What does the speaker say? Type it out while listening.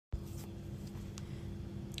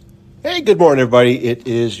Hey, good morning, everybody. It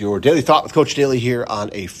is your Daily Thought with Coach Daly here on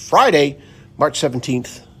a Friday, March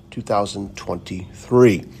 17th,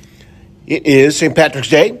 2023. It is St. Patrick's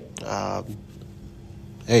Day.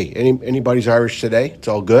 Hey, anybody's Irish today. It's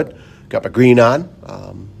all good. Got my green on.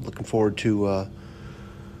 Looking forward to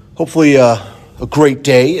hopefully a great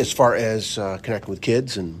day as far as connecting with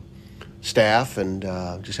kids and staff and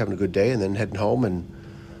just having a good day and then heading home and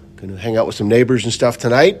going to hang out with some neighbors and stuff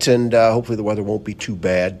tonight, and hopefully the weather won't be too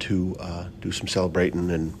bad to do some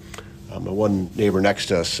celebrating. And my one neighbor next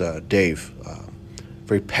to us, Dave,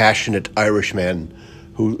 very passionate Irish man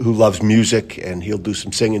who loves music, and he'll do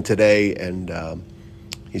some singing today, and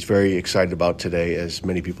he's very excited about today, as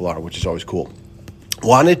many people are, which is always cool.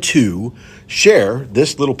 Wanted to share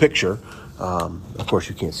this little picture. Of course,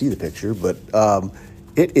 you can't see the picture, but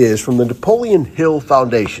it is from the Napoleon Hill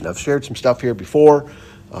Foundation. I've shared some stuff here before.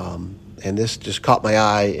 And this just caught my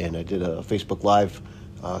eye, and I did a Facebook Live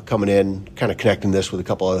coming in, kind of connecting this with a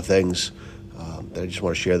couple other things that I just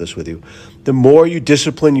want to share this with you. The more you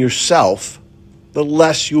discipline yourself, the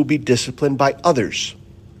less you'll be disciplined by others.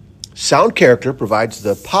 Sound character provides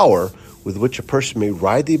the power with which a person may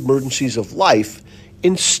ride the emergencies of life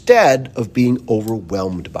instead of being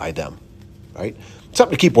overwhelmed by them, right?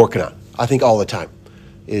 Something to keep working on, I think, all the time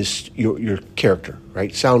is your character,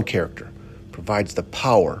 right? Sound character provides the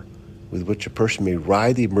power with which a person may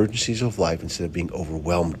ride the emergencies of life instead of being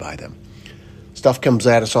overwhelmed by them. Stuff comes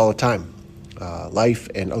at us all the time. Life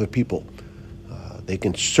and other people, they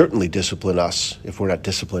can certainly discipline us if we're not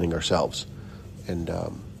disciplining ourselves. And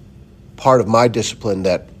part of my discipline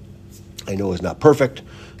that I know is not perfect,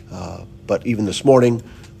 but even this morning,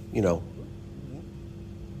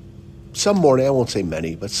 some morning, I won't say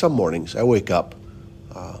many, but some mornings I wake up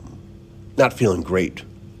not feeling great.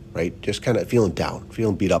 Right, just kind of feeling down,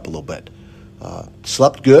 feeling beat up a little bit.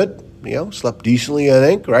 Slept good, slept decently, I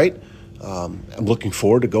think, right? I'm looking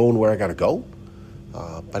forward to going where I got to go.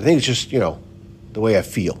 But I think it's just, the way I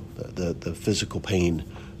feel, the physical pain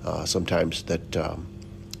sometimes that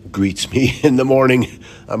greets me in the morning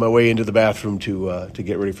on my way into the bathroom to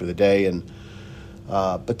get ready for the day. And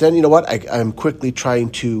but then, you know what? I'm quickly trying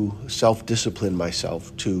to self-discipline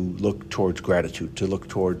myself to look towards gratitude, to look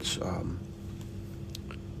towards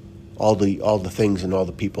all the things and all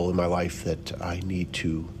the people in my life that I need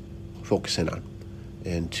to focus in on,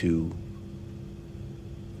 and to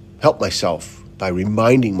help myself by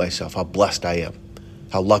reminding myself how blessed I am,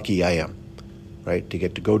 how lucky I am, right? To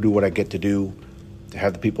get to go do what I get to do, to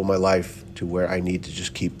have the people in my life to where I need to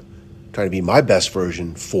just keep trying to be my best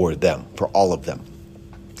version for them, for all of them.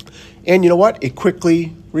 And you know what? It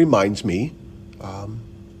quickly reminds me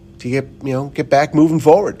to get back moving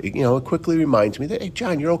forward. It quickly reminds me that, hey,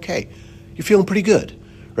 John, you're okay. You're feeling pretty good,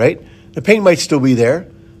 right? The pain might still be there.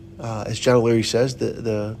 As John O'Leary says,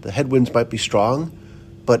 the headwinds might be strong,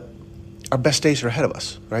 but our best days are ahead of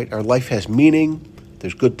us, right? Our life has meaning.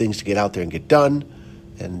 There's good things to get out there and get done.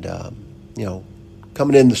 And,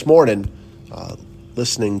 coming in this morning,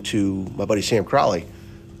 listening to my buddy Sam Crowley,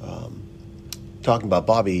 talking about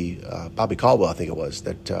Bobby Caldwell, I think it was,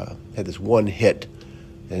 that had this one hit.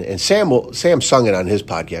 And Sam sung it on his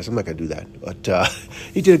podcast. I'm not going to do that, but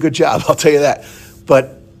he did a good job. I'll tell you that.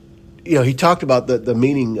 But he talked about the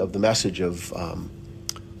meaning of the message of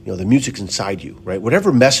the music's inside you, right?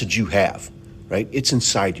 Whatever message you have, right? It's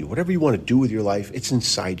inside you. Whatever you want to do with your life, it's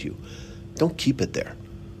inside you. Don't keep it there,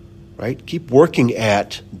 right? Keep working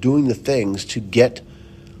at doing the things to get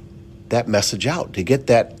that message out, to get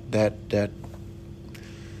that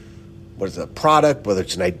what is it, a product, whether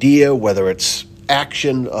it's an idea, whether it's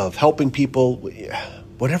action of helping people,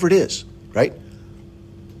 whatever it is, right?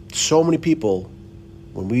 So many people,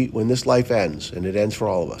 when this life ends, and it ends for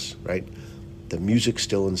all of us, right? The music's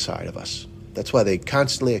still inside of us. That's why I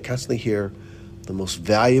constantly hear the most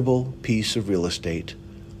valuable piece of real estate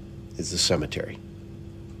is the cemetery.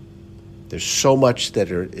 There's so much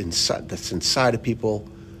that's inside of people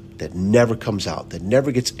that never comes out, that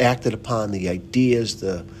never gets acted upon. The ideas,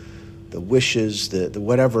 the wishes, the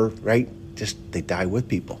whatever, right? Just they die with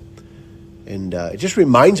people. And it just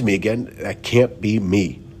reminds me again, that can't be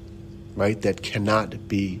me, right? That cannot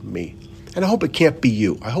be me. And I hope it can't be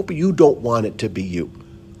you. I hope you don't want it to be you,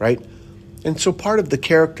 right? And so part of the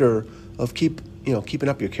character of keeping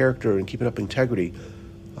up your character and keeping up integrity,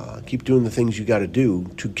 keep doing the things you got to do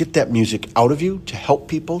to get that music out of you, to help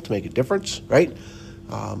people, to make a difference, right?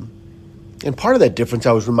 And part of that difference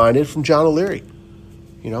I was reminded from John O'Leary,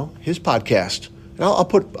 his podcast. And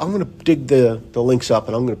I'm going to dig the links up,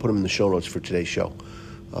 and I'm going to put them in the show notes for today's show,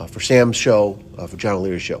 for Sam's show, for John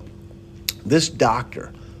O'Leary's show. This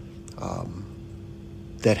doctor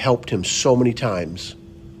that helped him so many times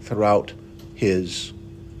throughout his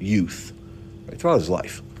youth, right, throughout his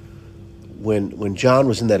life. When John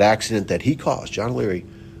was in that accident that he caused, John Leary,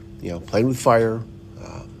 playing with fire,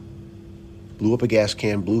 blew up a gas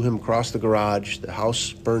can, blew him across the garage. The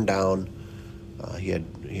house burned down. He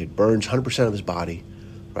had burns 100% of his body,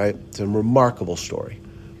 right? It's a remarkable story.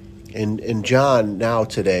 And John now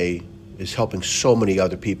today is helping so many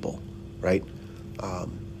other people, right?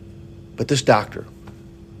 But this doctor,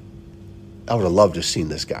 I would have loved to have seen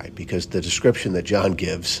this guy, because the description that John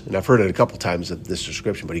gives, and I've heard it a couple times of this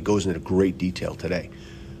description, but he goes into great detail today.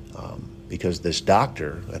 Because this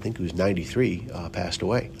doctor, I think he was 93, passed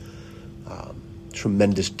away.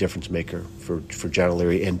 Tremendous difference maker for John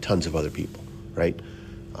Leary and tons of other people, right?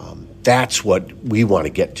 That's what we want to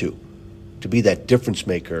get to be that difference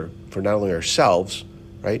maker for not only ourselves,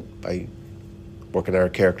 right, by working on our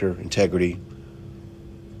character, integrity,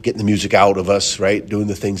 getting the music out of us, right, doing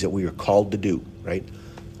the things that we are called to do, right,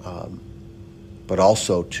 but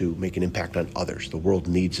also to make an impact on others. The world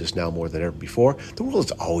needs this now more than ever before. The world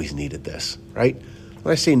has always needed this, right?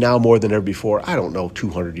 When I say now more than ever before, I don't know,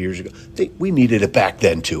 200 years ago. We needed it back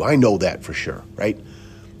then too. I know that for sure, right?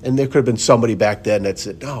 And there could have been somebody back then that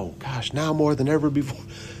said, no, gosh, now more than ever before.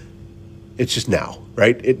 It's just now,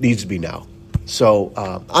 right? It needs to be now. So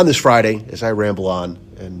on this Friday, as I ramble on,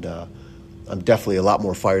 and I'm definitely a lot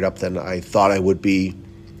more fired up than I thought I would be,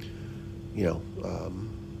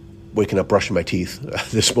 waking up brushing my teeth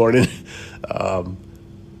this morning,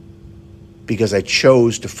 because I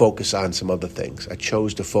chose to focus on some other things. I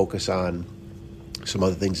chose to focus on some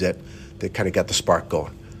other things that kind of got the spark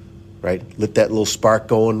going, right? Lit that little spark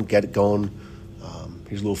going, get it going.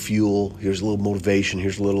 Here's a little fuel. Here's a little motivation.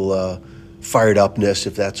 Here's a little fired upness,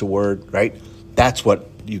 if that's a word, right? That's what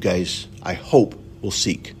you guys, I hope, will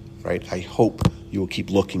seek, right? I hope you will keep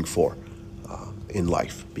looking for in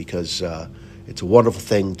life, because it's a wonderful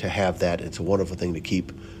thing to have that. It's a wonderful thing to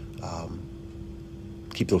keep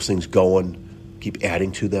those things going, keep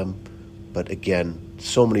adding to them. But again,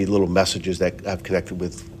 so many little messages that I've connected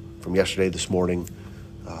with from yesterday, this morning,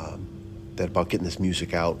 that about getting this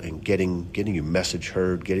music out and getting your message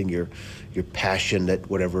heard, getting your passion at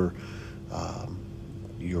whatever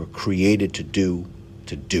you're created to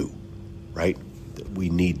do, right? We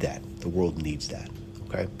need that. The world needs that,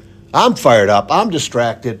 okay? I'm fired up. I'm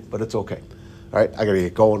distracted, but it's okay. All right, I got to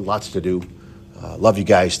get going. Lots to do. Love you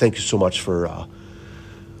guys. Thank you so much for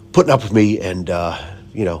putting up with me and,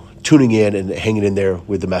 tuning in and hanging in there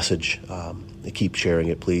with the message. And keep sharing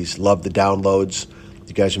it, please. Love the downloads.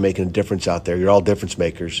 You guys are making a difference out there. You're all difference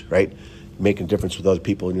makers, right? You're making a difference with other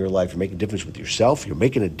people in your life. You're making a difference with yourself. You're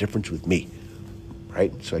making a difference with me,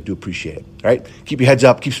 right? So I do appreciate it. All right, keep your heads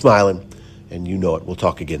up. Keep smiling. And you know it. We'll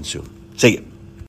talk again soon. See you.